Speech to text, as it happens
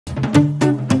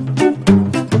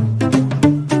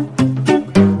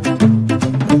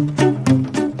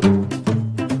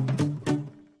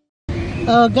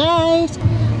Guys,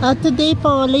 today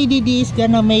po, Lady D is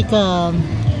gonna make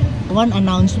one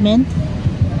announcement.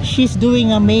 She's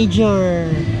doing a major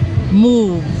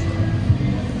move.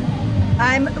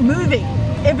 I'm moving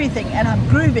everything and I'm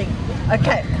grooving.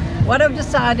 Okay, what I've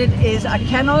decided is I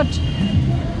cannot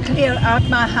clear out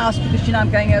my house because I'm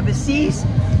going overseas.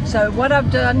 So what I've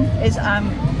done is I'm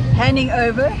handing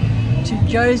over to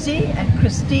Josie and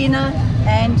Christina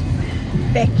and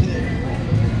Becky.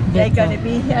 They're going to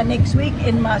be here next week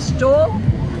in my store.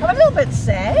 I'm a little bit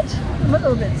sad.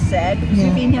 Because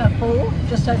we've been here for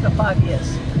just over 5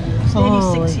 years. It's nearly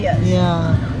 6 years.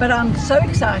 Yeah. But I'm so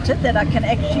excited that I can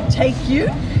actually take you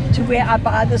to where I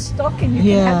buy the stock and you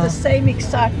can have the same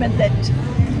excitement that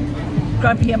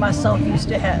Grumpy and myself used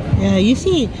to have. Yeah, you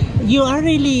see, you are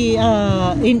really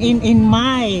in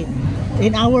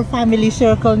our family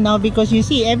circle now, because you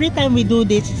see, every time we do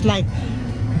this, it's like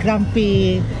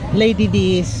Grumpy, Lady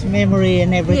D's memory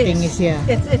and everything is here.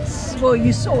 It's well,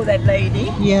 you saw that lady.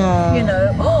 Yeah. You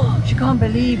know, oh, she can't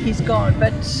believe he's gone,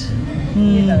 but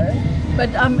you know,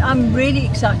 but I'm really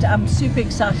excited. I'm super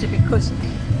excited because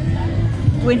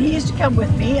when he used to come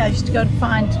with me, I used to go and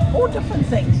find all different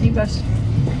things. He goes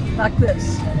like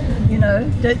this, you know,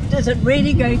 is it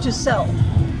really going to sell?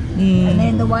 And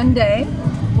then the one day,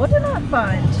 what did I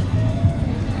find?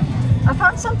 I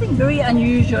found something very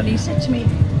unusual. He said to me,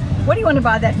 what do you want to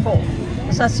buy that for?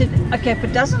 So I said, okay, if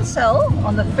it doesn't sell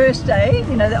on the first day,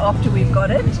 you know, after we've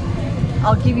got it,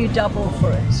 I'll give you double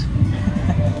for it.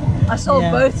 I sold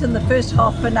both in the first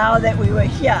half an hour that we were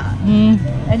here.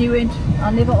 And he went,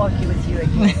 I'll never argue with you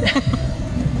again.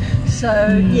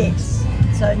 So yes.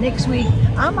 So next week,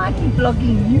 I might be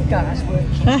blogging you guys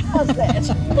working. How's that?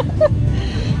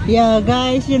 Yeah,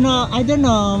 guys, you know, I don't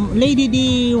know. Lady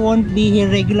D won't be here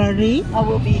regularly. I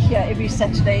will be here every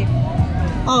Saturday.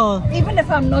 Oh. Even if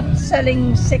I'm not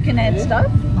selling second-hand stuff,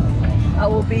 I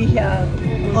will be here.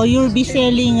 Oh, you'll be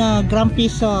selling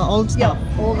Grumpy's old stuff?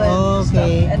 Yeah, all the stuff.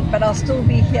 But I'll still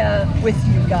be here with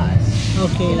you guys.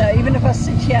 Okay. You know, even if I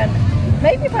sit here,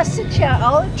 maybe if I sit here,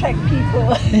 I'll attract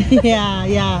people.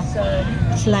 yeah. So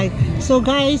it's like, so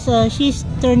guys, she's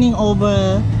turning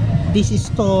over this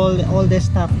stall, all the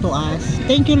stuff to us.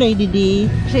 Thank you, Lady D.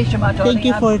 Pleasure, my darling. Thank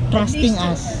you for trusting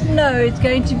us. No, it's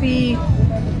going to be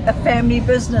a family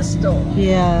business store.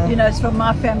 Yeah. You know, it's from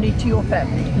my family to your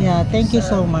family. Yeah, thank you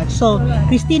so much. So,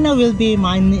 Christina will be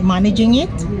managing it.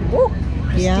 Oh,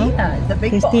 Christina, the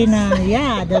big boss.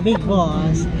 Yeah, the big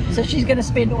boss. So she's going to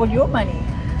spend all your money.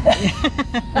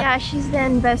 Yeah, she's the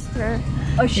investor.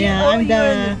 Oh,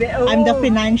 I'm the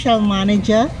financial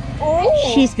manager. Oh.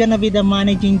 She's gonna be the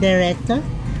managing director,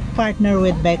 partner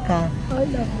with Becca. I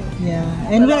love it. Yeah,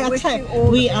 and well, we're excited.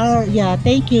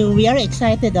 Thank you. We are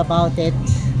excited about it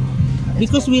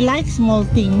because we like small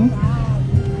things.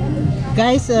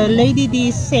 Guys, Lady D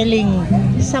is selling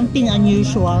something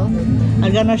unusual.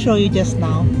 I'm gonna show you just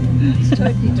now. It's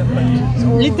totally different.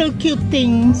 Little cute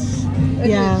things.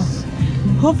 Is.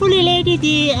 Hopefully, Lady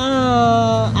D,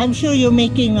 I'm sure you're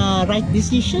making a right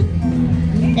decision.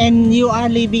 And you are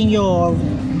leaving your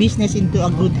business into a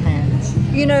good hands.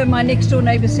 You know, my next door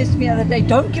neighbor says to me the other day,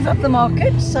 don't give up the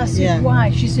market. So I said,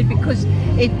 why? She said, because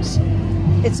it's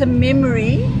a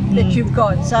memory that you've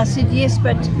got. So I said, yes,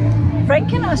 but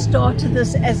Frank and I started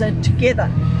this as a together.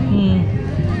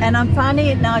 And I'm finding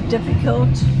it now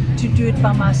difficult to do it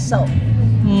by myself.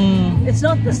 It's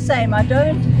not the same. I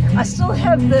still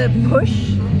have the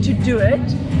push to do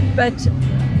it, but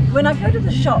when I go to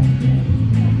the shop,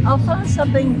 I'll find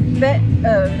something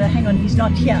hang on, he's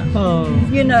not here. Oh.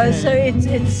 You know, so it's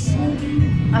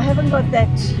I haven't got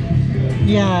that.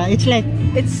 Yeah, it's like,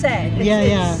 it's sad.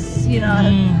 It's, you know,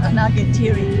 and I get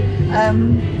teary.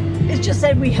 It's just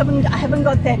that I haven't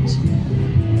got that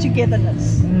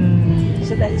togetherness.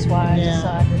 So that's why I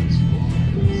decided.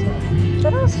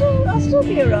 But I'll still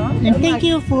be around. And thank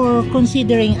you for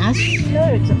considering us. No,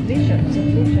 it's a pleasure. It's a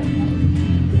pleasure.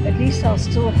 At least I'll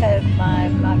still have my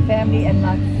family and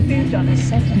my food on a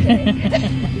Saturday.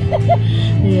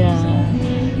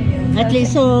 At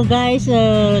least, so guys,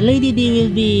 Lady D will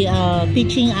be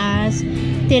teaching us,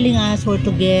 telling us where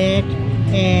to get,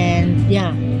 and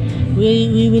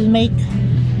we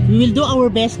will do our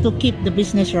best to keep the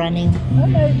business running. Oh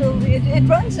no, it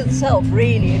runs itself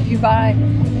really.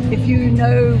 If you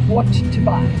know what to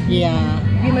buy. Yeah.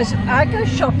 I go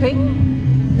shopping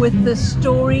with the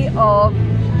story of,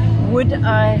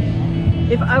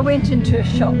 if I went into a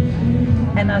shop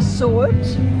and I saw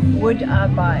it, would I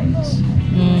buy it?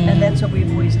 And that's what we've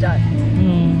always done.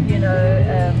 You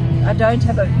know, I don't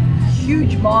have a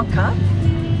huge markup.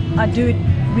 I do it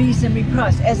reasonably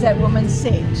priced. As that woman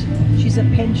said, she's a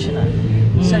pensioner.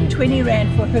 So 20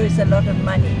 rand for her is a lot of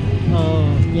money. Oh,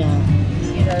 yeah.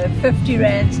 You know, 50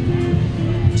 rand's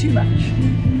too much.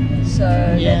 So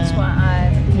that's why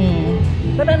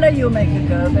but I know you'll make a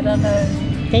go, but I know.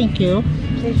 Thank you.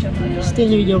 Pleasure, my darling. Still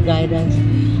with your guidance.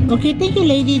 Okay, thank you,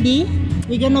 Lady D.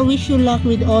 We're gonna wish you luck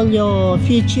with all your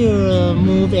future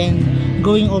move and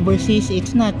going overseas.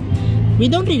 It's not, we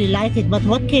don't really like it, but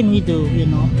what can we do, you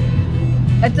know?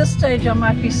 At this stage, I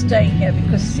might be staying here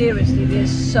because seriously, there's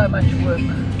so much work.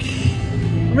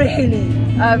 Really,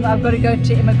 I've got to go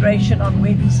to immigration on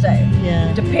Wednesday.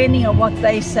 Yeah. Depending on what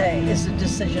they say is the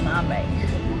decision I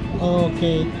make.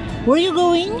 Okay. Where are you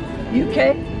going?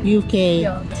 UK? UK.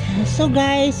 Yeah. So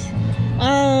guys,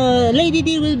 Lady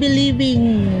D will be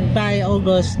leaving by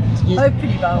August.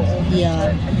 Hopefully by August.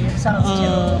 Yeah. Hopefully. It sounds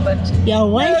terrible, but yeah,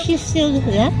 while she's still,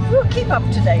 we'll keep up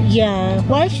to date. Yeah,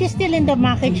 while she's still in the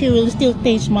market, she will still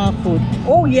taste my food.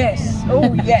 Oh yes,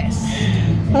 oh yes.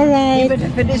 All right. Even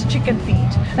if it is chicken feet.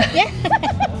 Yeah.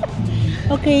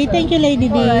 Okay, thank you, Lady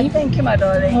D. All right, thank you, my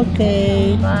darling.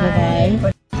 Okay. Bye.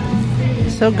 Bye.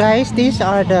 So guys, these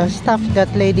are the stuff that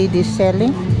Lady D is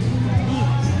selling.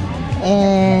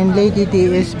 And Lady D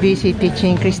is busy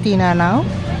teaching Christina now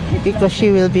because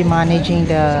she will be managing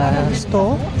the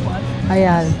store.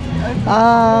 Ayan.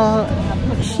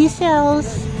 She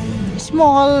sells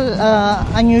small,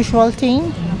 unusual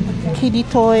things, kiddie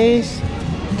toys,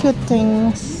 cute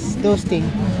things, those things.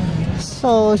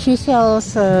 So she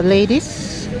sells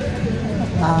ladies,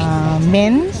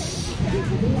 men's,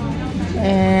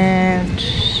 and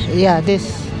yeah,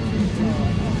 this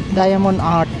diamond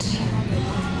art.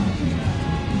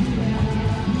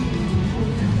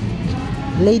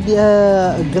 Lady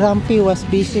Grumpy was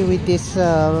busy with this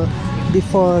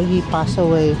before he passed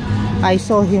away. I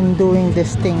saw him doing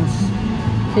these things.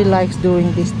 He likes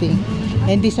doing this thing.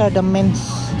 And these are the men's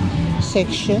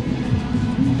section.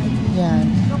 Yan.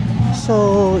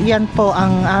 So, yan po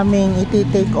ang aming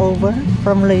iti-take over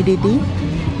from Lady D.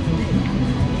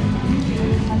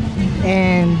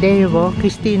 And there you go.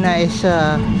 Christina is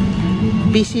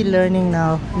busy learning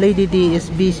now. Lady D is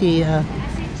busy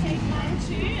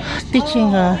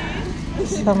teaching her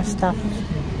some stuff.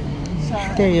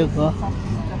 There you go.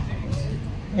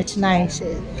 It's nice.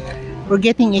 We're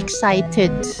getting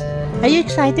excited. Are you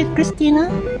excited,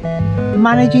 Christina?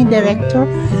 Managing director?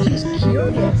 She's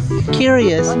curious.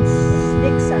 Curious.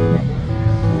 Next Sunday.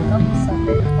 Not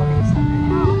Sunday, the following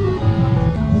Sunday.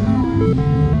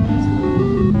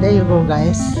 There you go,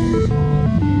 guys.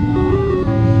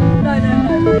 No.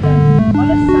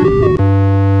 On a Sunday.